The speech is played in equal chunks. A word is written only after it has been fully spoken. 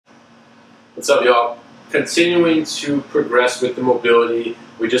What's up, y'all? Continuing to progress with the mobility,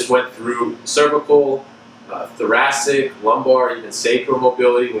 we just went through cervical, thoracic, lumbar, even sacral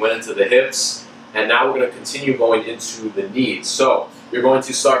mobility. We went into the hips, and now we're going to continue going into the knees. So you're going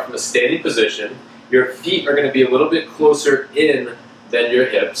to start from a standing position. Your feet are going to be a little bit closer in than your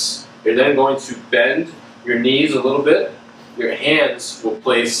hips. You're then going to bend your knees a little bit. Your hands will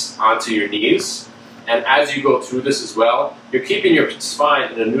place onto your knees. And as you go through this as well, you're keeping your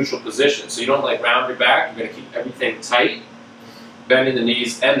spine in a neutral position. So you don't like round your back. You're going to keep everything tight, bending the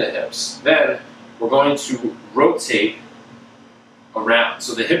knees and the hips. Then we're going to rotate around.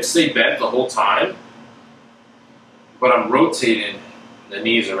 So the hips stay bent the whole time, but I'm rotating the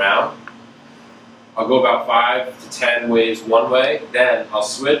knees around. I'll go about 5 to 10 waves one way, then I'll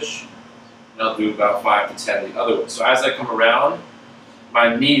switch, and I'll do about 5 to 10 the other way. So as I come around,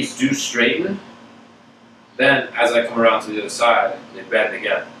 my knees do straighten. Then, as I come around to the other side, they bend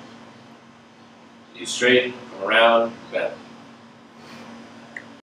again. Knees straighten, come around, bend.